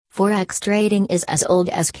Forex trading is as old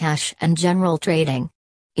as cash and general trading.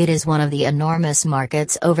 It is one of the enormous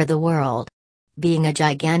markets over the world. Being a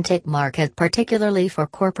gigantic market particularly for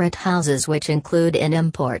corporate houses which include in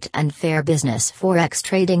import and fair business, Forex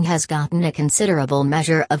trading has gotten a considerable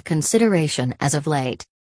measure of consideration as of late.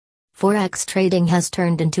 Forex trading has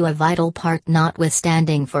turned into a vital part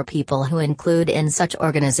notwithstanding for people who include in such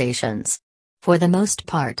organizations. For the most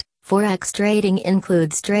part, Forex trading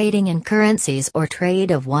includes trading in currencies or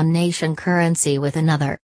trade of one nation currency with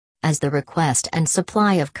another. As the request and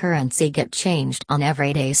supply of currency get changed on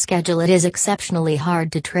everyday schedule, it is exceptionally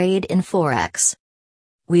hard to trade in Forex.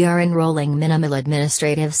 We are enrolling minimal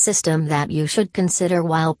administrative system that you should consider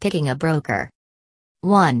while picking a broker.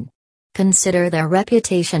 1. Consider their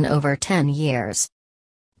reputation over 10 years.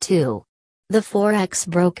 2. The Forex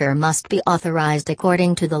broker must be authorized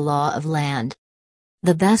according to the law of land.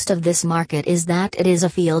 The best of this market is that it is a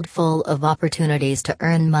field full of opportunities to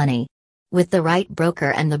earn money. With the right broker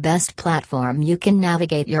and the best platform, you can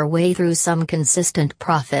navigate your way through some consistent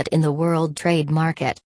profit in the world trade market.